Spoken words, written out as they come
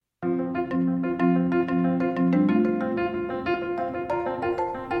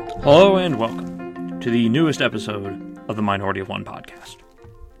Hello and welcome to the newest episode of the Minority of One podcast.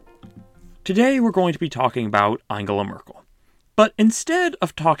 Today we're going to be talking about Angela Merkel. But instead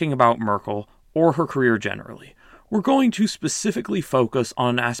of talking about Merkel or her career generally, we're going to specifically focus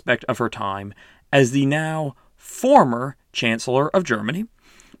on an aspect of her time as the now former Chancellor of Germany.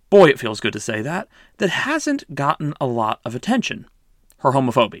 Boy, it feels good to say that hasn't gotten a lot of attention. Her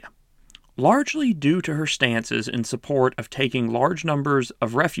homophobia. Largely due to her stances in support of taking large numbers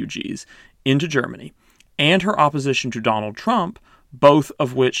of refugees into Germany, and her opposition to Donald Trump, both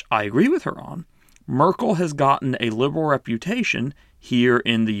of which I agree with her on, Merkel has gotten a liberal reputation here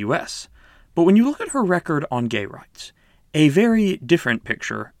in the US. But when you look at her record on gay rights, a very different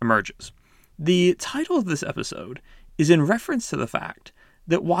picture emerges. The title of this episode is in reference to the fact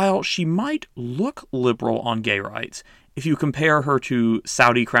that while she might look liberal on gay rights, if you compare her to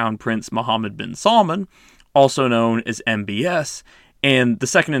Saudi Crown Prince Mohammed bin Salman, also known as MBS, and the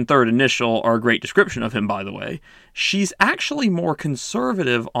second and third initial are a great description of him, by the way, she's actually more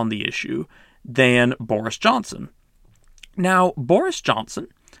conservative on the issue than Boris Johnson. Now, Boris Johnson,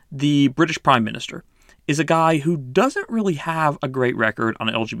 the British Prime Minister, is a guy who doesn't really have a great record on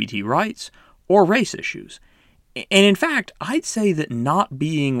LGBT rights or race issues. And in fact, I'd say that not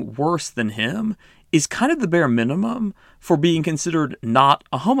being worse than him is kind of the bare minimum for being considered not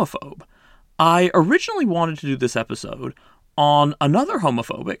a homophobe. I originally wanted to do this episode on another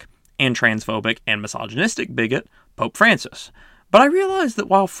homophobic and transphobic and misogynistic bigot, Pope Francis. But I realized that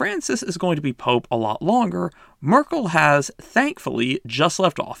while Francis is going to be Pope a lot longer, Merkel has, thankfully, just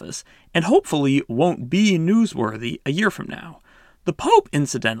left office and hopefully won't be newsworthy a year from now. The Pope,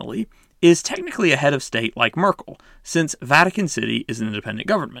 incidentally, is technically a head of state like Merkel, since Vatican City is an independent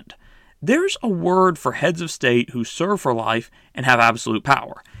government. There's a word for heads of state who serve for life and have absolute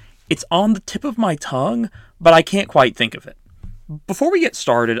power. It's on the tip of my tongue, but I can't quite think of it. Before we get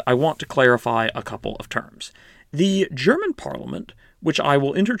started, I want to clarify a couple of terms. The German parliament, which I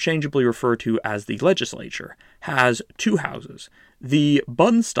will interchangeably refer to as the legislature, has two houses, the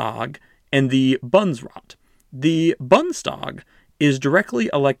Bundestag and the Bundesrat. The Bundestag is directly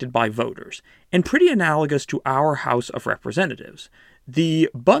elected by voters, and pretty analogous to our House of Representatives. The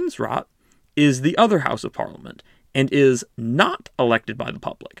Bundesrat is the other House of Parliament, and is not elected by the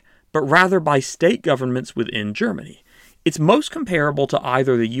public, but rather by state governments within Germany. It's most comparable to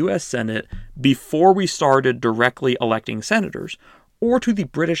either the US Senate before we started directly electing senators, or to the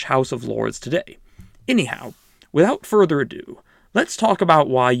British House of Lords today. Anyhow, without further ado, let's talk about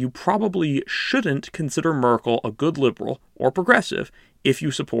why you probably shouldn't consider Merkel a good liberal or progressive if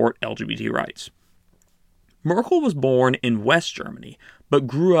you support LGBT rights. Merkel was born in West Germany, but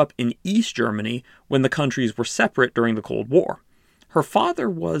grew up in East Germany when the countries were separate during the Cold War. Her father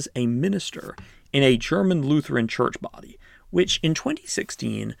was a minister in a German Lutheran church body, which in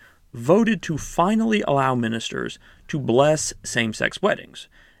 2016 voted to finally allow ministers to bless same-sex weddings.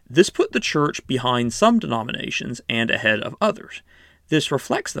 This put the church behind some denominations and ahead of others. This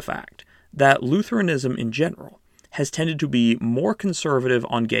reflects the fact that Lutheranism in general has tended to be more conservative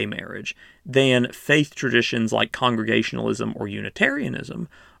on gay marriage than faith traditions like Congregationalism or Unitarianism,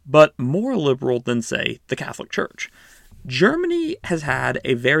 but more liberal than, say, the Catholic Church. Germany has had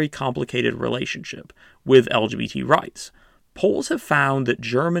a very complicated relationship with LGBT rights. Polls have found that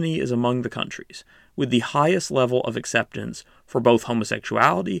Germany is among the countries with the highest level of acceptance for both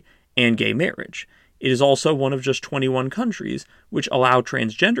homosexuality and gay marriage. It is also one of just 21 countries which allow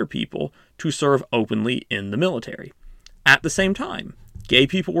transgender people to serve openly in the military. At the same time, gay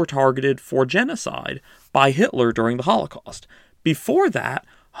people were targeted for genocide by Hitler during the Holocaust. Before that,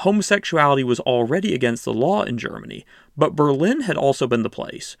 homosexuality was already against the law in Germany, but Berlin had also been the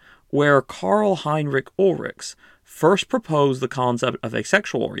place where Karl Heinrich Ulrichs first proposed the concept of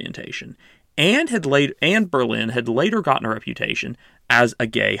asexual orientation, and Berlin had later gotten a reputation as a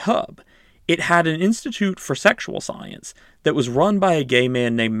gay hub. It had an institute for sexual science that was run by a gay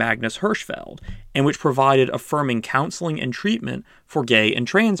man named Magnus Hirschfeld, and which provided affirming counseling and treatment for gay and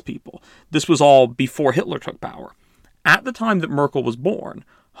trans people. This was all before Hitler took power. At the time that Merkel was born,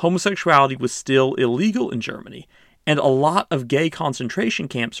 homosexuality was still illegal in Germany, and a lot of gay concentration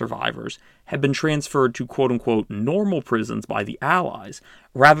camp survivors had been transferred to quote-unquote normal prisons by the Allies,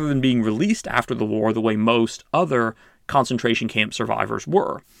 rather than being released after the war the way most other concentration camp survivors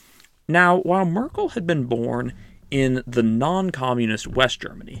were. Now, while Merkel had been born in the non-communist West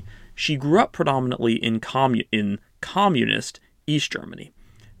Germany, she grew up predominantly in communist East Germany.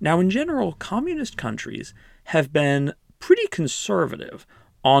 Now, in general, communist countries have been pretty conservative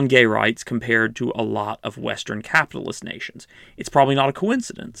on gay rights compared to a lot of Western capitalist nations. It's probably not a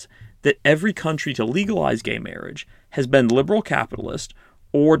coincidence that every country to legalize gay marriage has been liberal capitalist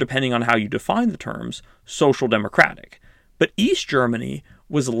or depending on how you define the terms, social democratic. But East Germany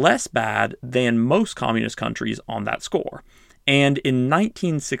was less bad than most communist countries on that score, and in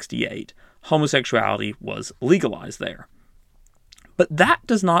 1968, homosexuality was legalized there. But that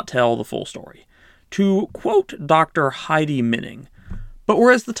does not tell the full story. To quote Dr. Heidi Minning, but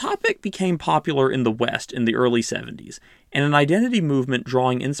whereas the topic became popular in the West in the early 70s, and an identity movement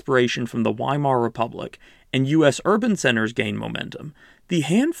drawing inspiration from the Weimar Republic and U.S. urban centers gained momentum, the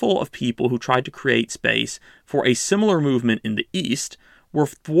handful of people who tried to create space for a similar movement in the East were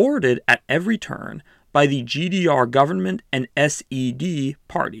thwarted at every turn by the GDR government and SED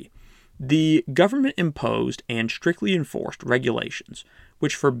party. The government imposed and strictly enforced regulations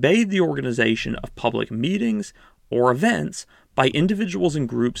which forbade the organization of public meetings or events by individuals and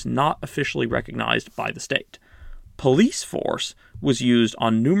groups not officially recognized by the state. Police force was used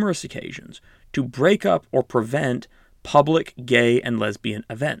on numerous occasions to break up or prevent public gay and lesbian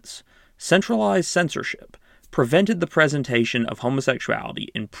events. Centralized censorship prevented the presentation of homosexuality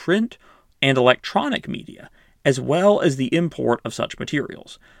in print and electronic media, as well as the import of such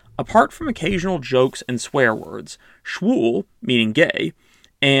materials. Apart from occasional jokes and swear words, schwul, meaning gay,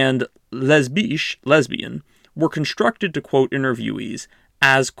 and lesbisch, lesbian, were constructed, to quote interviewees,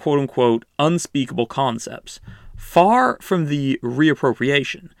 as quote-unquote unspeakable concepts, far from the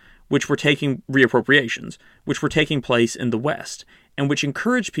reappropriations which were taking place in the West, and which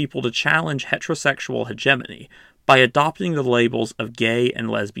encouraged people to challenge heterosexual hegemony by adopting the labels of gay and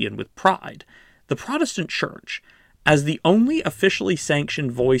lesbian with pride. The Protestant Church, as the only officially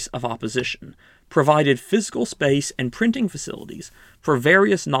sanctioned voice of opposition, provided physical space and printing facilities for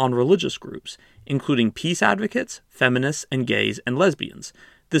various non-religious groups, including peace advocates, feminists, and gays and lesbians.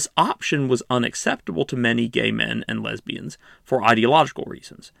 This option was unacceptable to many gay men and lesbians for ideological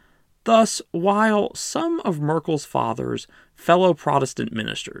reasons. Thus, while some of Merkel's father's fellow Protestant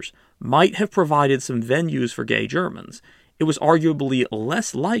ministers might have provided some venues for gay Germans, it was arguably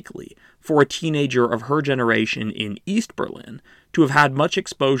less likely for a teenager of her generation in East Berlin to have had much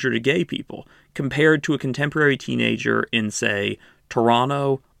exposure to gay people compared to a contemporary teenager in, say,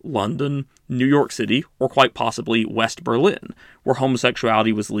 Toronto, London, New York City, or quite possibly West Berlin, where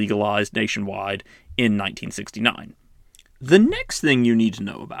homosexuality was legalized nationwide in 1969. The next thing you need to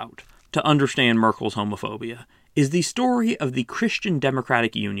know about to understand Merkel's homophobia is the story of the Christian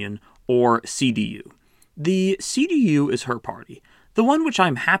Democratic Union, or CDU. The CDU is her party, the one which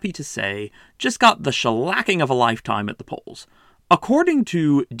I'm happy to say just got the shellacking of a lifetime at the polls. According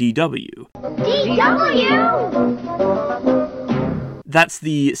to DW, that's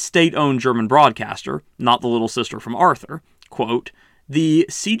the state-owned German broadcaster, not the little sister from Arthur, quote, the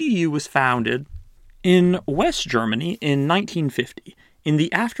CDU was founded in West Germany in 1950, in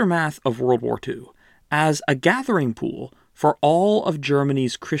the aftermath of World War II, as a gathering pool for all of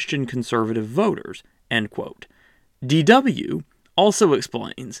Germany's Christian conservative voters, end quote. DW also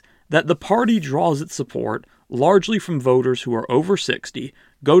explains that the party draws its support largely from voters who are over 60,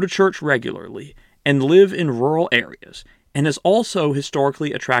 go to church regularly, and live in rural areas, and has also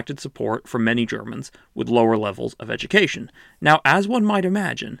historically attracted support from many Germans with lower levels of education. Now, as one might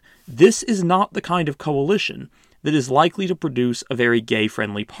imagine, this is not the kind of coalition that is likely to produce a very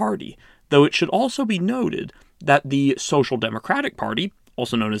gay-friendly party, though it should also be noted that the Social Democratic Party,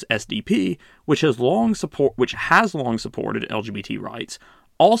 also known as SDP, which has long supported LGBT rights,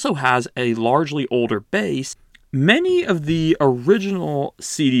 also has a largely older base. Many of the original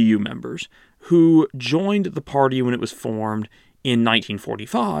CDU members who joined the party when it was formed in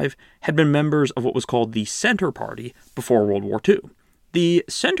 1945 had been members of what was called the Center Party before World War II. The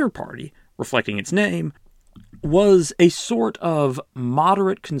Center Party, reflecting its name, was a sort of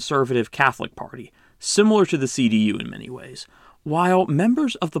moderate conservative Catholic party, similar to the CDU in many ways, while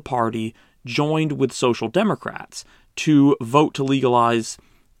members of the party joined with Social Democrats to vote to legalize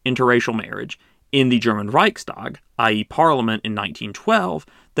interracial marriage in the German Reichstag, i.e. Parliament, in 1912,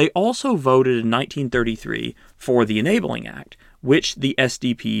 they also voted in 1933 for the Enabling Act, which the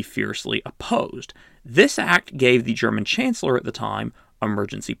SDP fiercely opposed. This act gave the German Chancellor at the time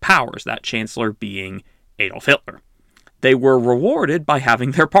emergency powers, that Chancellor being Adolf Hitler. They were rewarded by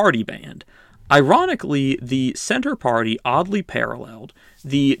having their party banned. Ironically, the Center Party oddly paralleled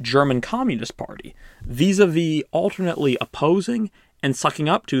the German Communist Party, vis-a-vis alternately opposing and sucking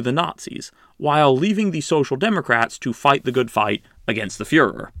up to the Nazis, while leaving the Social Democrats to fight the good fight against the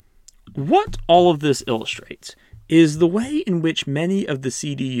Führer. What all of this illustrates is the way in which many of the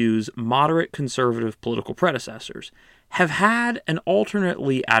CDU's moderate conservative political predecessors have had an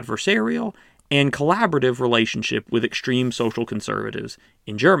alternately adversarial and collaborative relationship with extreme social conservatives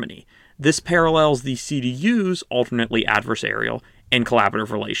in Germany. This parallels the CDU's alternately adversarial and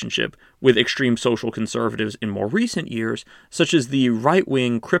collaborative relationship with extreme social conservatives in more recent years, such as the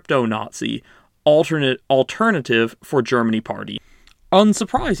right-wing crypto-Nazi Alternative for Germany party.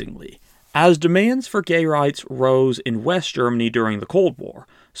 Unsurprisingly, as demands for gay rights rose in West Germany during the Cold War,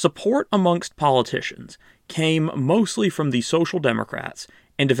 support amongst politicians came mostly from the Social Democrats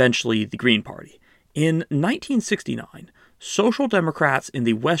and eventually the Green Party. In 1969, Social Democrats in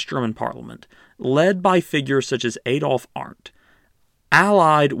the West German parliament, led by figures such as Adolf Arndt,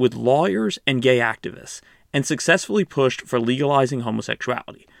 allied with lawyers and gay activists and successfully pushed for legalizing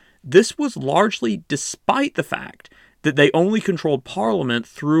homosexuality. This was largely despite the fact that they only controlled parliament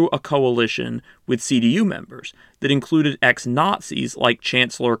through a coalition with CDU members that included ex-Nazis like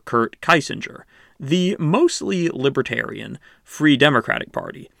Chancellor Kurt Kiesinger. The mostly libertarian Free Democratic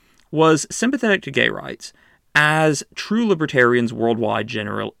Party was sympathetic to gay rights, as true libertarians worldwide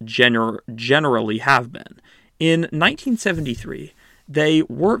generally have been. In 1973, they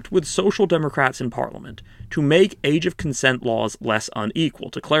worked with Social Democrats in Parliament to make age of consent laws less unequal,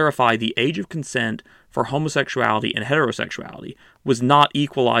 to clarify the age of consent for homosexuality and heterosexuality was not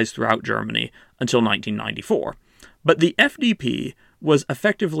equalized throughout Germany until 1994. But the FDP was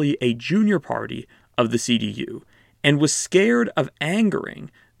effectively a junior party of the CDU and was scared of angering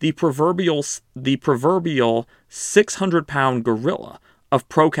the proverbial 600-pound gorilla of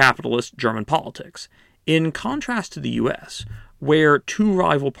pro-capitalist German politics. In contrast to the US, where two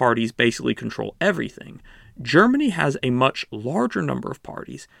rival parties basically control everything, Germany has a much larger number of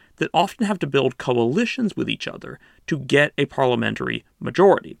parties that often have to build coalitions with each other to get a parliamentary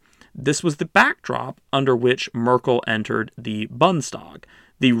majority. This was the backdrop under which Merkel entered the Bundestag,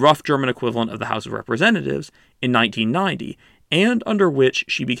 the rough German equivalent of the House of Representatives, in 1990, and under which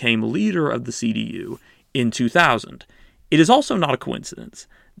she became leader of the CDU in 2000. It is also not a coincidence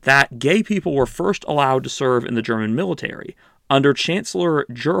that gay people were first allowed to serve in the German military under Chancellor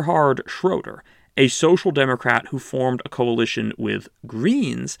Gerhard Schroeder, a social democrat who formed a coalition with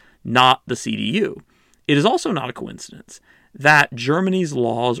Greens, not the CDU. It is also not a coincidence that Germany's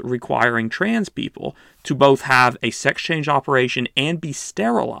laws requiring trans people to both have a sex change operation and be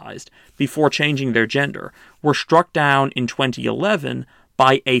sterilized before changing their gender were struck down in 2011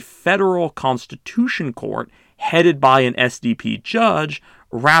 by a federal constitution court headed by an SDP judge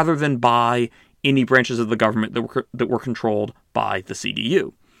rather than by any branches of the government that were controlled by the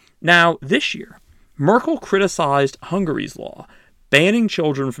CDU. Now, this year, Merkel criticized Hungary's law, banning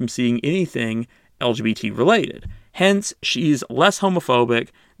children from seeing anything LGBT-related. Hence, she's less homophobic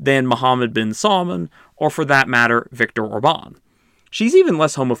than Mohammed bin Salman, or for that matter, Viktor Orban. She's even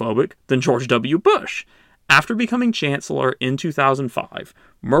less homophobic than George W. Bush. After becoming chancellor in 2005,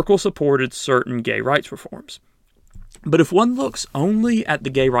 Merkel supported certain gay rights reforms. But if one looks only at the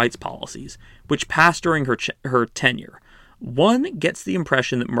gay rights policies, which passed during her tenure, one gets the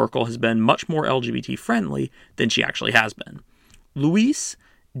impression that Merkel has been much more LGBT-friendly than she actually has been. Louise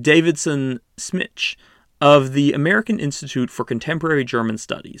Davidson-Smich of the American Institute for Contemporary German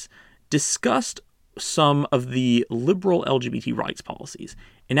Studies discussed some of the liberal LGBT rights policies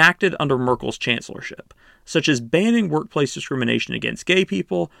enacted under Merkel's chancellorship, such as banning workplace discrimination against gay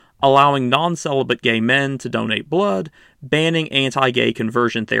people, allowing non-celibate gay men to donate blood, banning anti-gay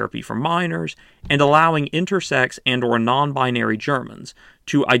conversion therapy for minors, and allowing intersex and or non-binary Germans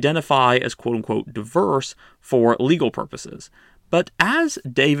to identify as quote-unquote diverse for legal purposes. But as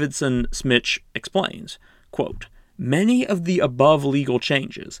Davidson-Smich explains, quote, many of the above legal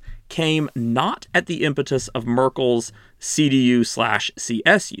changes came not at the impetus of Merkel's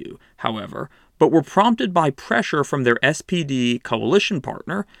CDU/CSU, however, but were prompted by pressure from their SPD coalition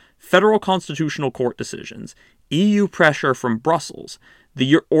partner, federal constitutional court decisions, EU pressure from Brussels,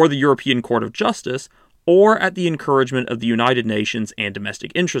 the European Court of Justice, or at the encouragement of the United Nations and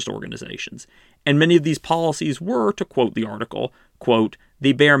domestic interest organizations. And many of these policies were, to quote the article, quote,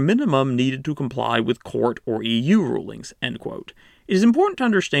 the bare minimum needed to comply with court or EU rulings, end quote. It is important to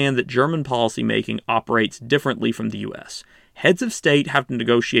understand that German policymaking operates differently from the US. Heads of state have to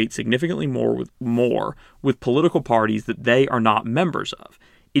negotiate significantly more with political parties that they are not members of.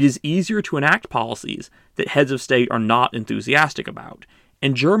 It is easier to enact policies that heads of state are not enthusiastic about.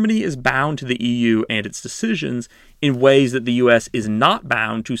 And Germany is bound to the EU and its decisions in ways that the US is not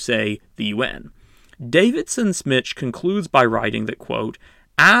bound to, say, the UN. Davidson-Smich concludes by writing that, quote,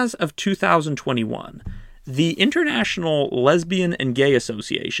 as of 2021, the International Lesbian and Gay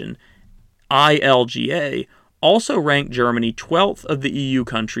Association, ILGA, also ranked Germany 12th of the EU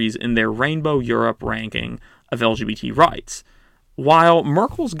countries in their Rainbow Europe ranking of LGBT rights. While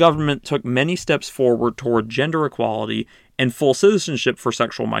Merkel's government took many steps forward toward gender equality and full citizenship for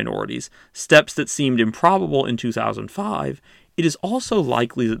sexual minorities, steps that seemed improbable in 2005, it is also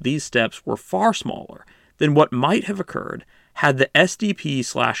likely that these steps were far smaller than what might have occurred had the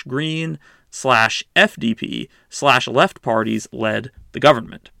SDP/Green/FDP/Left parties led the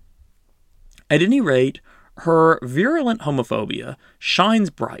government. At any rate, her virulent homophobia shines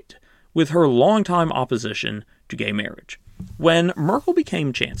bright with her longtime opposition to gay marriage. When Merkel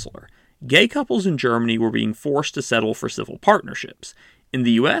became chancellor, gay couples in Germany were being forced to settle for civil partnerships. In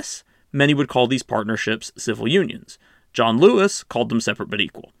the US, many would call these partnerships civil unions. John Lewis called them separate but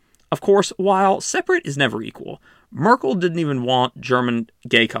equal. Of course, while separate is never equal, Merkel didn't even want German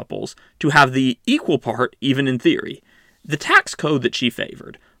gay couples to have the equal part even in theory. The tax code that she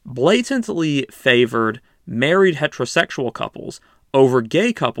favored blatantly favored married heterosexual couples over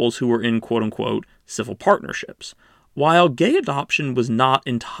gay couples who were in quote-unquote civil partnerships. While gay adoption was not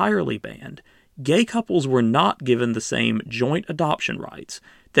entirely banned, gay couples were not given the same joint adoption rights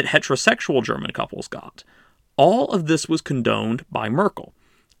that heterosexual German couples got. All of this was condoned by Merkel.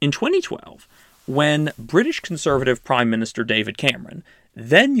 In 2012, when British Conservative Prime Minister David Cameron,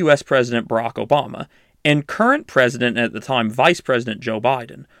 then U.S. President Barack Obama, and current President and at the time Vice President Joe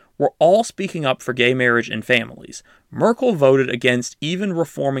Biden were all speaking up for gay marriage and families, Merkel voted against even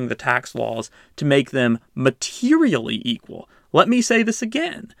reforming the tax laws to make them materially equal. Let me say this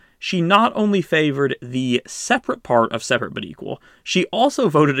again. She not only favored the separate part of separate but equal, she also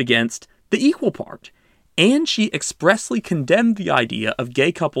voted against the equal part. And she expressly condemned the idea of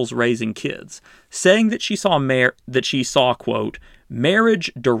gay couples raising kids, saying that she saw, quote,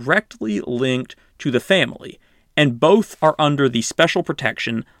 marriage directly linked to the family, and both are under the special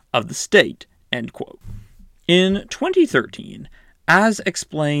protection of the state, end quote. In 2013, as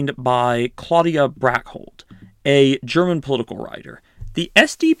explained by Claudia Brackhold, a German political writer, the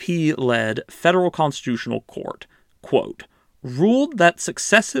SDP-led Federal Constitutional Court, quote, ruled that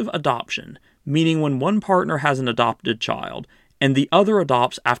successive adoption, meaning when one partner has an adopted child and the other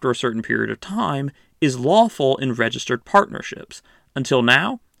adopts after a certain period of time, is lawful in registered partnerships. Until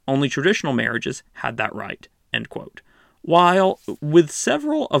now, only traditional marriages had that right, end quote. While, with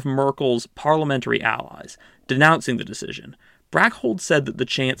several of Merkel's parliamentary allies denouncing the decision, Brackhold said that the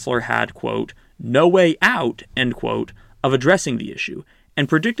chancellor had, quote, no way out, end quote, of addressing the issue, and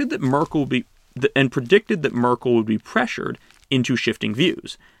predicted that Merkel would be pressured into shifting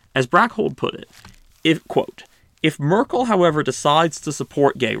views. As Brackhold put it, if Merkel, however, decides to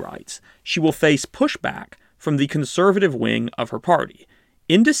support gay rights, she will face pushback from the conservative wing of her party.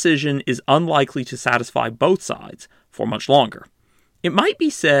 Indecision is unlikely to satisfy both sides for much longer. It might be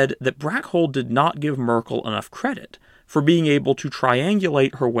said that Brackhold did not give Merkel enough credit for being able to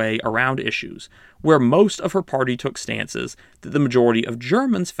triangulate her way around issues where most of her party took stances that the majority of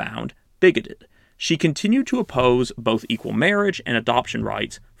Germans found bigoted. She continued to oppose both equal marriage and adoption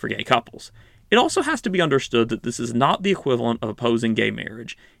rights for gay couples. It also has to be understood that this is not the equivalent of opposing gay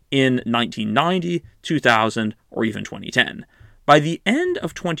marriage in 1990, 2000, or even 2010. By the end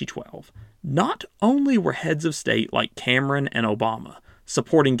of 2012, not only were heads of state like Cameron and Obama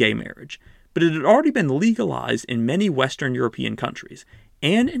supporting gay marriage, but it had already been legalized in many Western European countries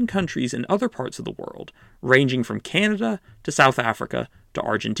and in countries in other parts of the world, ranging from Canada to South Africa to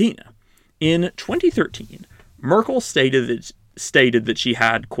Argentina. In 2013, Merkel stated that she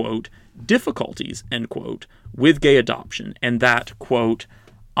had, quote, difficulties, end quote, with gay adoption, and that, quote,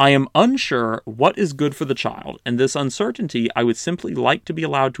 I am unsure what is good for the child, and this uncertainty I would simply like to be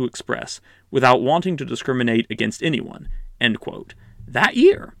allowed to express without wanting to discriminate against anyone, end quote. That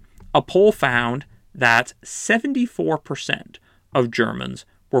year, a poll found that 74% of Germans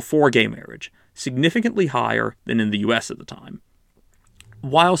were for gay marriage, significantly higher than in the US at the time.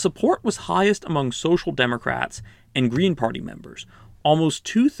 While support was highest among Social Democrats and Green Party members, almost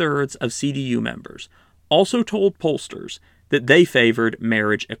two-thirds of CDU members also told pollsters that they favored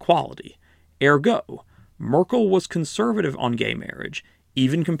marriage equality. Ergo, Merkel was conservative on gay marriage,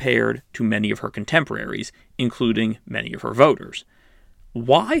 even compared to many of her contemporaries, including many of her voters.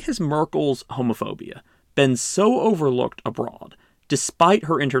 Why has Merkel's homophobia been so overlooked abroad, despite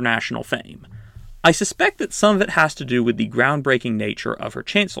her international fame? I suspect that some of it has to do with the groundbreaking nature of her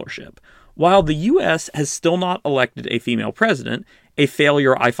chancellorship. While the U.S. has still not elected a female president, a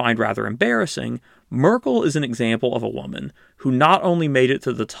failure I find rather embarrassing, Merkel is an example of a woman who not only made it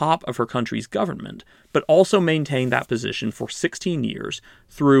to the top of her country's government, but also maintained that position for 16 years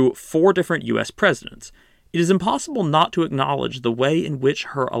through 4 different U.S. presidents. It is impossible not to acknowledge the way in which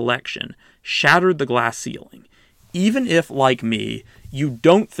her election shattered the glass ceiling, even if, like me, you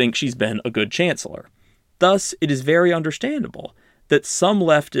don't think she's been a good chancellor. Thus, it is very understandable that some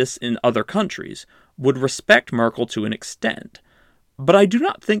leftists in other countries would respect Merkel to an extent. But I do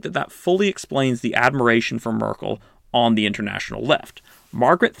not think that fully explains the admiration for Merkel on the international left.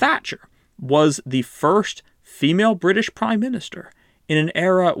 Margaret Thatcher was the first female British prime minister in an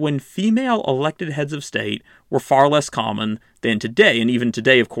era when female elected heads of state were far less common than today. And even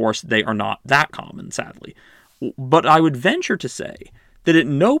today, of course, they are not that common, sadly. But I would venture to say that at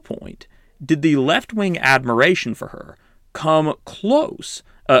no point did the left-wing admiration for her come close,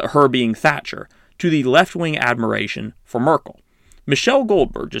 her being Thatcher, to the left-wing admiration for Merkel. Michelle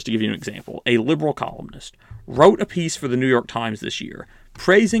Goldberg, just to give you an example, a liberal columnist, wrote a piece for the New York Times this year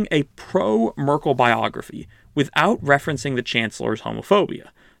praising a pro-Merkel biography without referencing the Chancellor's homophobia.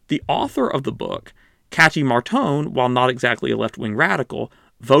 The author of the book, Cathy Marton, while not exactly a left-wing radical,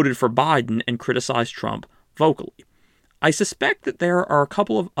 voted for Biden and criticized Trump vocally. I suspect that there are a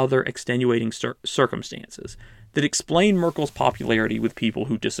couple of other extenuating circumstances that explain Merkel's popularity with people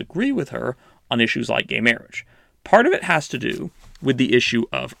who disagree with her on issues like gay marriage. Part of it has to do with the issue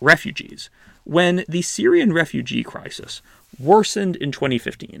of refugees. When the Syrian refugee crisis worsened in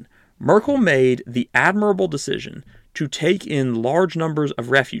 2015, Merkel made the admirable decision to take in large numbers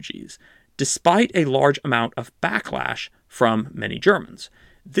of refugees, despite a large amount of backlash from many Germans.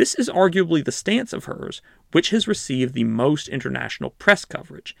 This is arguably the stance of hers which has received the most international press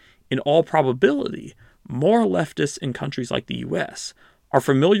coverage. In all probability, more leftists in countries like the US are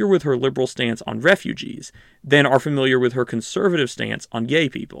familiar with her liberal stance on refugees than are familiar with her conservative stance on gay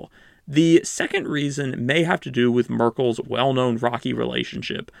people. The second reason may have to do with Merkel's well-known rocky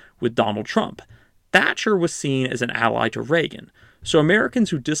relationship with Donald Trump. Thatcher was seen as an ally to Reagan, so Americans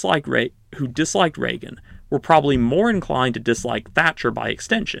who disliked Reagan were probably more inclined to dislike Thatcher by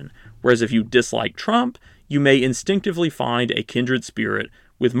extension, whereas if you dislike Trump, you may instinctively find a kindred spirit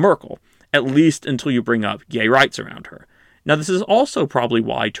with Merkel, at least until you bring up gay rights around her. Now, this is also probably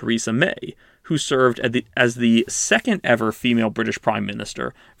why Theresa May, who served as the second ever female British Prime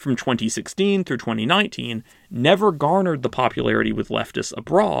Minister from 2016 through 2019, never garnered the popularity with leftists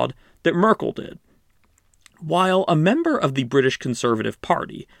abroad that Merkel did. While a member of the British Conservative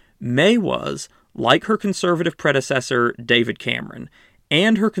Party, May was, like her conservative predecessor David Cameron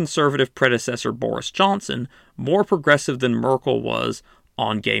and her conservative predecessor Boris Johnson, more progressive than Merkel was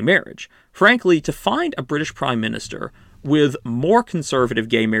on gay marriage. Frankly, to find a British Prime Minister with more conservative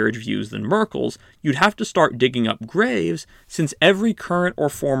gay marriage views than Merkel's, you'd have to start digging up graves, since every current or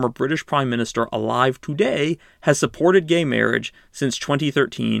former British Prime Minister alive today has supported gay marriage since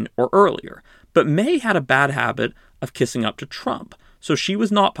 2013 or earlier. But May had a bad habit of kissing up to Trump, so she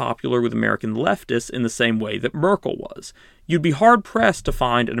was not popular with American leftists in the same way that Merkel was. You'd be hard-pressed to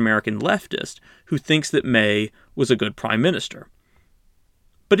find an American leftist who thinks that May was a good prime minister.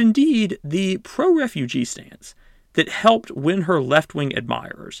 But indeed, the pro-refugee stance that helped win her left-wing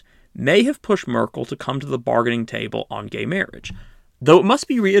admirers may have pushed Merkel to come to the bargaining table on gay marriage, though it must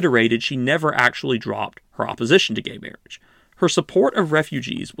be reiterated she never actually dropped her opposition to gay marriage. Her support of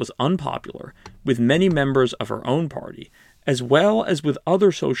refugees was unpopular with many members of her own party, as well as with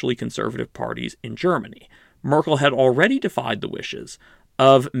other socially conservative parties in Germany. Merkel had already defied the wishes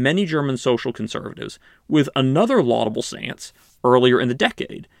of many German social conservatives with another laudable stance earlier in the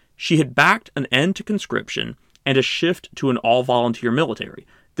decade. She had backed an end to conscription and a shift to an all-volunteer military.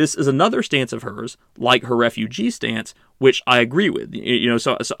 This is another stance of hers, like her refugee stance, which I agree with.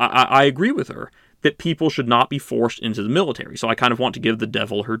 So I agree with her that people should not be forced into the military. So I kind of want to give the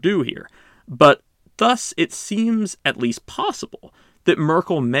devil her due here. But thus, it seems at least possible that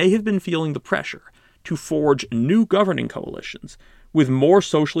Merkel may have been feeling the pressure to forge new governing coalitions with more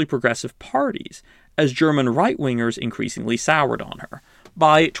socially progressive parties as German right-wingers increasingly soured on her.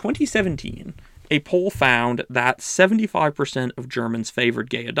 By 2017, a poll found that 75% of Germans favored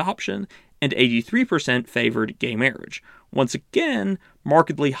gay adoption and 83% favored gay marriage. Once again,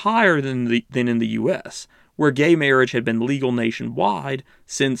 markedly higher than in the US, where gay marriage had been legal nationwide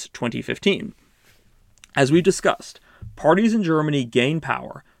since 2015. As we've discussed, parties in Germany gain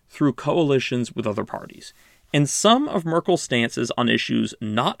power through coalitions with other parties, and some of Merkel's stances on issues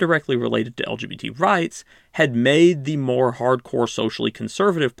not directly related to LGBT rights had made the more hardcore socially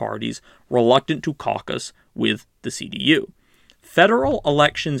conservative parties reluctant to caucus with the CDU. Federal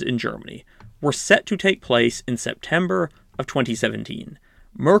elections in Germany were set to take place in September of 2017.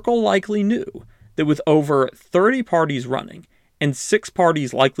 Merkel likely knew that with over 30 parties running and 6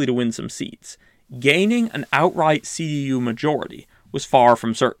 parties likely to win some seats, gaining an outright CDU majority was far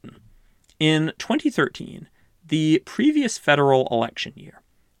from certain. In 2013, the previous federal election year,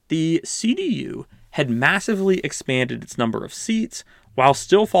 the CDU had massively expanded its number of seats while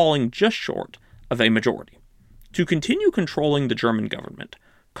still falling just short of a majority. To continue controlling the German government,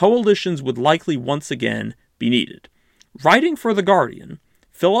 coalitions would likely once again be needed. Writing for The Guardian,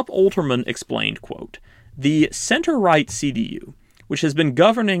 Philip Oltermann explained, quote, The center-right CDU, which has been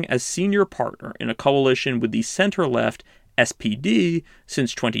governing as senior partner in a coalition with the center-left SPD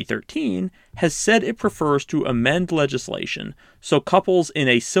since 2013, has said it prefers to amend legislation so couples in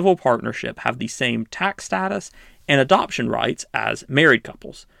a civil partnership have the same tax status and adoption rights as married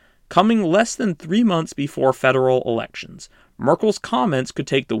couples. Coming less than 3 months before federal elections, Merkel's comments could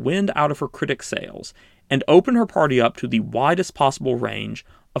take the wind out of her critics' sails and open her party up to the widest possible range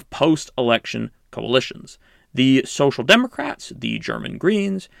of post-election coalitions. The Social Democrats, the German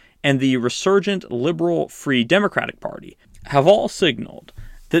Greens, and the resurgent liberal Free Democratic Party have all signaled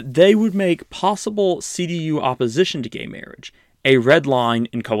that they would make possible CDU opposition to gay marriage a red line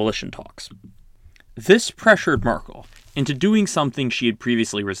in coalition talks. This pressured Merkel into doing something she had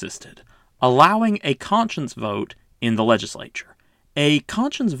previously resisted, allowing a conscience vote in the legislature. A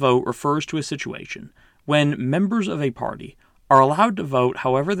conscience vote refers to a situation when members of a party are allowed to vote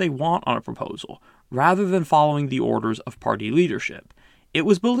however they want on a proposal, rather than following the orders of party leadership. It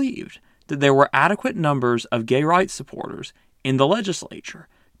was believed that there were adequate numbers of gay rights supporters in the legislature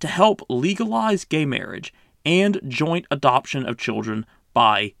to help legalize gay marriage and joint adoption of children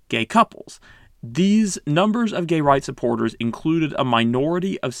by gay couples. These numbers of gay rights supporters included a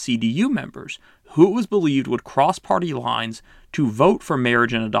minority of CDU members who it was believed would cross party lines to vote for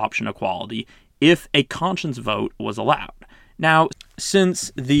marriage and adoption equality if a conscience vote was allowed. Now,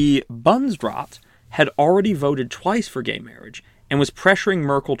 since the Bundesrat had already voted twice for gay marriage and was pressuring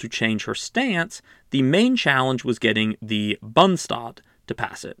Merkel to change her stance, the main challenge was getting the Bundestag to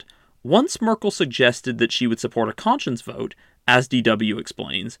pass it. Once Merkel suggested that she would support a conscience vote, as DW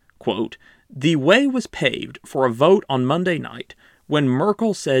explains, quote, "The way was paved for a vote on Monday night when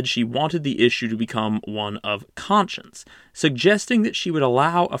Merkel said she wanted the issue to become one of conscience, suggesting that she would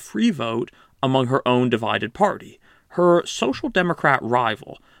allow a free vote among her own divided party. Her Social Democrat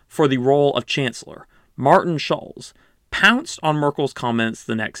rival for the role of Chancellor, Martin Schulz, pounced on Merkel's comments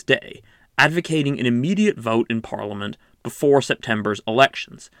the next day, advocating an immediate vote in Parliament before September's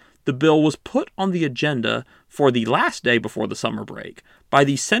elections. The bill was put on the agenda for the last day before the summer break by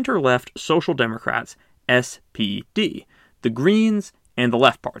the center-left Social Democrats, SPD, the Greens, and the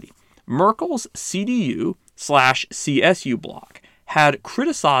Left Party. Merkel's CDU/CSU bloc had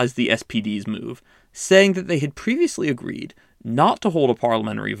criticized the SPD's move, saying that they had previously agreed not to hold a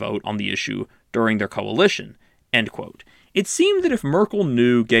parliamentary vote on the issue during their coalition, end quote. It seemed that if Merkel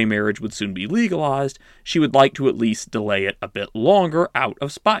knew gay marriage would soon be legalized, she would like to at least delay it a bit longer out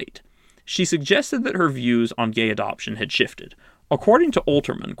of spite. She suggested that her views on gay adoption had shifted. According to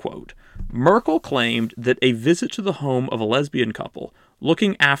Alterman, quote, Merkel claimed that a visit to the home of a lesbian couple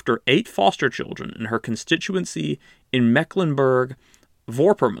looking after 8 foster children in her constituency in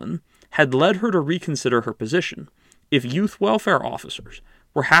Mecklenburg-Vorpommern had led her to reconsider her position. If youth welfare officers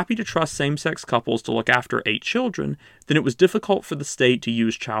were happy to trust same-sex couples to look after 8 children, then it was difficult for the state to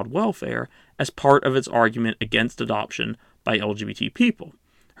use child welfare as part of its argument against adoption by LGBT people.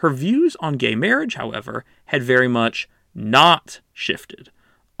 Her views on gay marriage, however, had very much not shifted.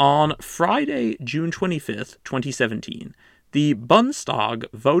 On Friday, June 25, 2017, the Bundestag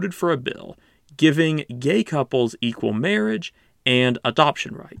voted for a bill giving gay couples equal marriage and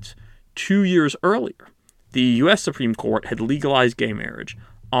adoption rights. 2 years earlier, the U.S. Supreme Court had legalized gay marriage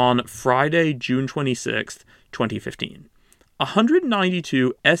on Friday, June 26, 2015.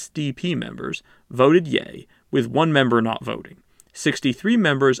 192 SDP members voted yay, with 1 member not voting. 63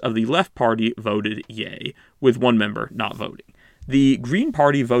 members of the Left Party voted yay, with 1 member not voting. The Green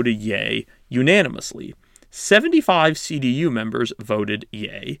Party voted yay unanimously. 75 CDU members voted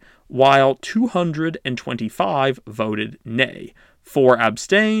yay, while 225 voted nay. 4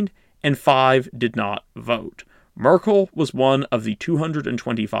 abstained, and 5 did not vote. Merkel was one of the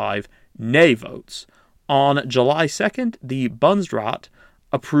 225 nay votes. On July 2nd, the Bundesrat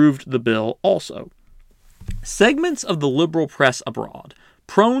approved the bill also. Segments of the liberal press abroad,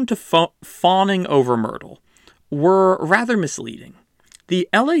 prone to fawning over Myrtle, were rather misleading. The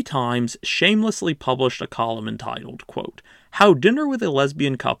LA Times shamelessly published a column entitled, quote, How Dinner with a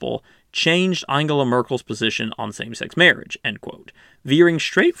Lesbian Couple Changed Angela Merkel's Position on Same-Sex Marriage, end quote. Veering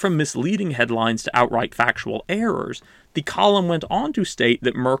straight from misleading headlines to outright factual errors, the column went on to state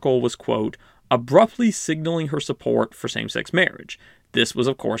that Merkel was, quote, abruptly signaling her support for same-sex marriage. This was,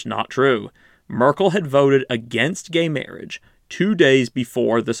 of course, not true. Merkel had voted against gay marriage 2 days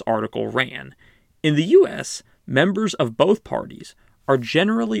before this article ran. In the U.S., members of both parties are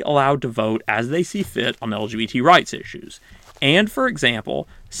generally allowed to vote as they see fit on LGBT rights issues. And, for example,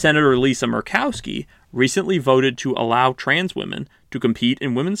 Senator Lisa Murkowski recently voted to allow trans women to compete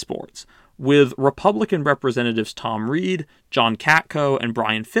in women's sports, with Republican Representatives Tom Reed, John Katko, and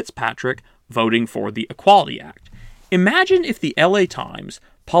Brian Fitzpatrick voting for the Equality Act. Imagine if the LA Times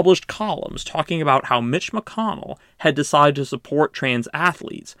published columns talking about how Mitch McConnell had decided to support trans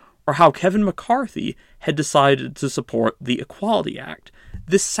athletes, or how Kevin McCarthy had decided to support the Equality Act.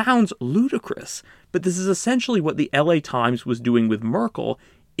 This sounds ludicrous, but this is essentially what the LA Times was doing with Merkel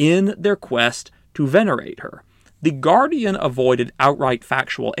in their quest to venerate her. The Guardian avoided outright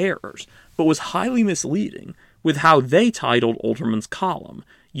factual errors, but was highly misleading with how they titled Oltermann's column,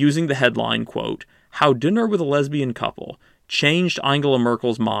 using the headline, quote, "How Dinner with a Lesbian Couple Changed Angela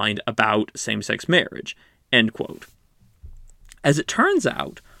Merkel's Mind About Same-Sex Marriage," end quote. As it turns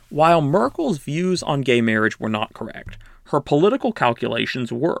out, while Merkel's views on gay marriage were not correct, her political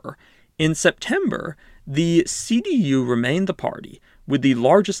calculations were. In September, the CDU remained the party with the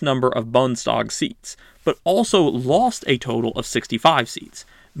largest number of Bundestag seats, but also lost a total of 65 seats.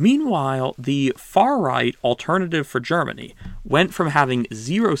 Meanwhile, the far-right Alternative for Germany went from having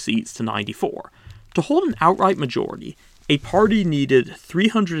 0 seats to 94. To hold an outright majority, a party needed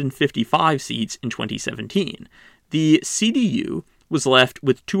 355 seats in 2017. The CDU was left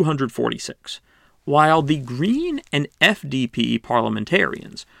with 246, while the Green and FDP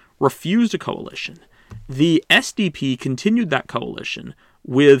parliamentarians refused a coalition. The SDP continued that coalition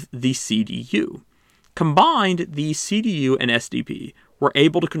with the CDU. Combined, the CDU and SDP were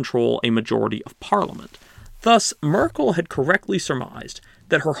able to control a majority of parliament. Thus, Merkel had correctly surmised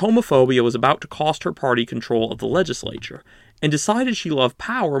that her homophobia was about to cost her party control of the legislature, and decided she loved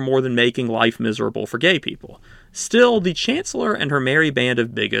power more than making life miserable for gay people. Still, the Chancellor and her merry band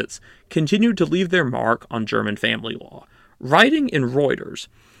of bigots continued to leave their mark on German family law. Writing in Reuters,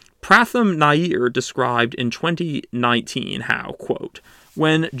 Pratham Nair described in 2019 how, quote,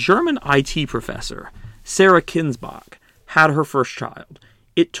 when German IT professor Sarah Kinsbach had her first child,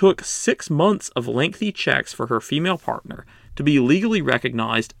 it took 6 months of lengthy checks for her female partner to be legally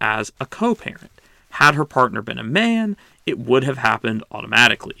recognized as a co-parent. Had her partner been a man, it would have happened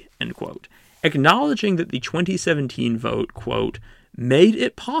automatically, end quote. Acknowledging that the 2017 vote, quote, made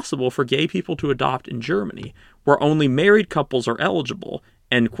it possible for gay people to adopt in Germany, where only married couples are eligible,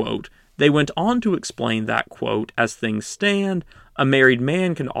 end quote, they went on to explain that, quote, as things stand, a married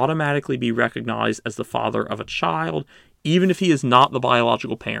man can automatically be recognized as the father of a child, even if he is not the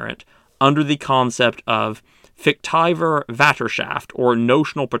biological parent, under the concept of fiktiver Vaterschaft, or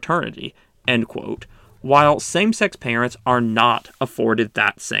notional paternity, end quote, while same-sex parents are not afforded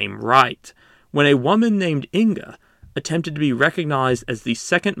that same right. When a woman named Inga attempted to be recognized as the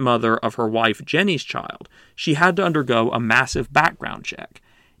second mother of her wife Jenny's child, she had to undergo a massive background check.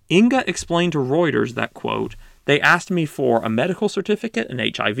 Inga explained to Reuters that, quote, they asked me for a medical certificate, an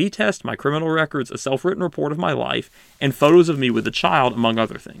HIV test, my criminal records, a self-written report of my life, and photos of me with the child, among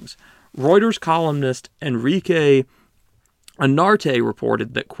other things. Reuters columnist Enrique Anarte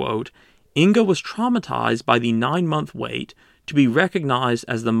reported that, quote, Inga was traumatized by the 9-month wait to be recognized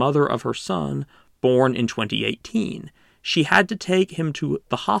as the mother of her son, born in 2018. She had to take him to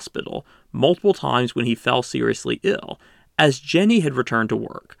the hospital multiple times when he fell seriously ill, as Jenny had returned to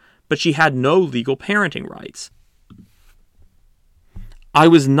work, but she had no legal parenting rights. I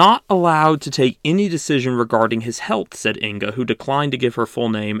was not allowed to take any decision regarding his health, said Inga, who declined to give her full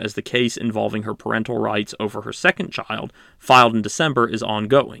name as the case involving her parental rights over her second child, filed in December, is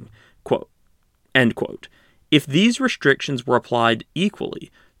ongoing. Quote, end quote. If these restrictions were applied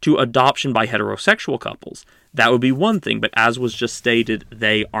equally to adoption by heterosexual couples, that would be one thing, but as was just stated,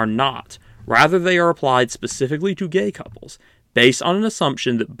 they are not. Rather, they are applied specifically to gay couples, based on an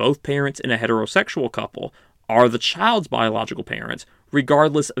assumption that both parents in a heterosexual couple are the child's biological parents,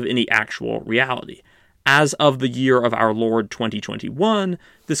 regardless of any actual reality. As of the year of our Lord 2021,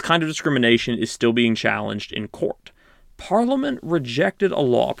 this kind of discrimination is still being challenged in court. Parliament rejected a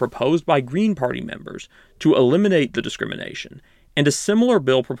law proposed by Green Party members to eliminate the discrimination, and a similar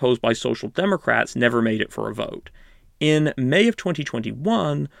bill proposed by Social Democrats never made it for a vote. In May of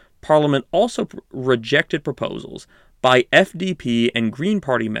 2021, Parliament also rejected proposals by FDP and Green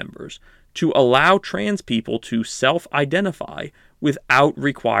Party members to allow trans people to self-identify without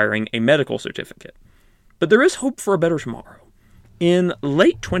requiring a medical certificate. But there is hope for a better tomorrow. In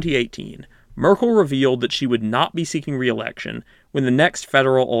late 2018, Merkel revealed that she would not be seeking re-election when the next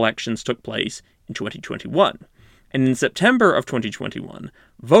federal elections took place in 2021. And in September of 2021,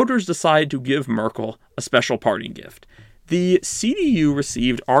 voters decided to give Merkel a special parting gift. The CDU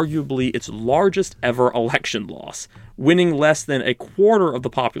received arguably its largest ever election loss, winning less than a quarter of the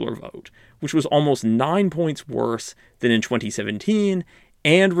popular vote, which was almost 9 points worse than in 2017,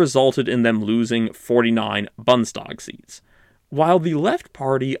 and resulted in them losing 49 Bundestag seats. While the Left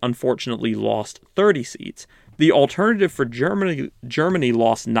Party unfortunately lost 30 seats, the Alternative for Germany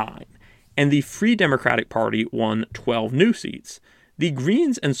lost 9, and the Free Democratic Party won 12 new seats. The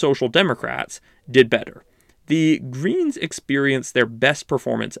Greens and Social Democrats did better. The Greens experienced their best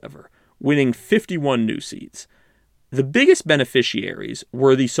performance ever, winning 51 new seats. The biggest beneficiaries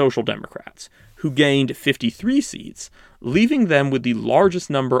were the Social Democrats, who gained 53 seats, leaving them with the largest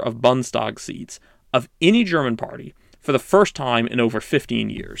number of Bundestag seats of any German party for the first time in over 15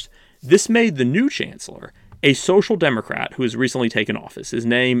 years. This made the new chancellor a Social Democrat who has recently taken office. His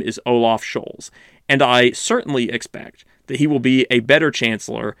name is Olaf Scholz, and I certainly expect that he will be a better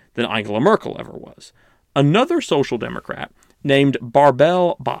chancellor than Angela Merkel ever was. Another Social Democrat named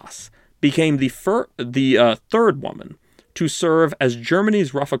Bärbel Bas became the third woman to serve as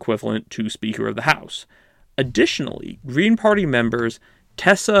Germany's rough equivalent to Speaker of the House. Additionally, Green Party members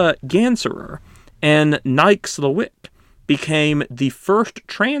Tessa Ganserer and Nike Slawik became the first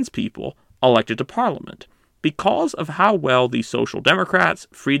trans people elected to Parliament. Because of how well the Social Democrats,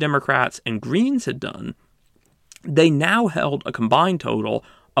 Free Democrats, and Greens had done, they now held a combined total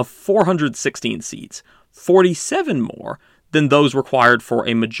of 416 seats, 47 more than those required for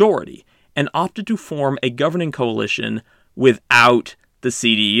a majority, and opted to form a governing coalition without the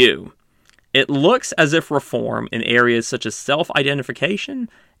CDU. It looks as if reform in areas such as self-identification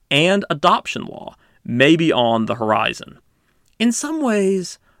and adoption law may be on the horizon. In some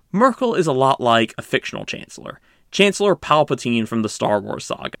ways, Merkel is a lot like a fictional chancellor, Chancellor Palpatine from the Star Wars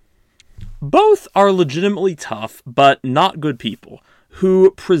saga. Both are legitimately tough, but not good people,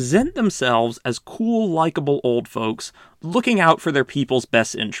 who present themselves as cool, likable old folks looking out for their people's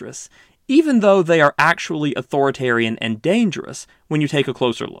best interests, even though they are actually authoritarian and dangerous when you take a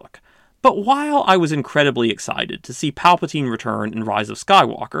closer look. But while I was incredibly excited to see Palpatine return in Rise of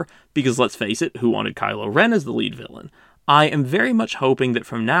Skywalker, because let's face it, who wanted Kylo Ren as the lead villain, I am very much hoping that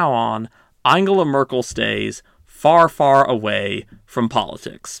from now on, Angela Merkel stays far, far away from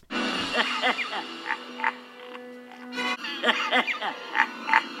politics.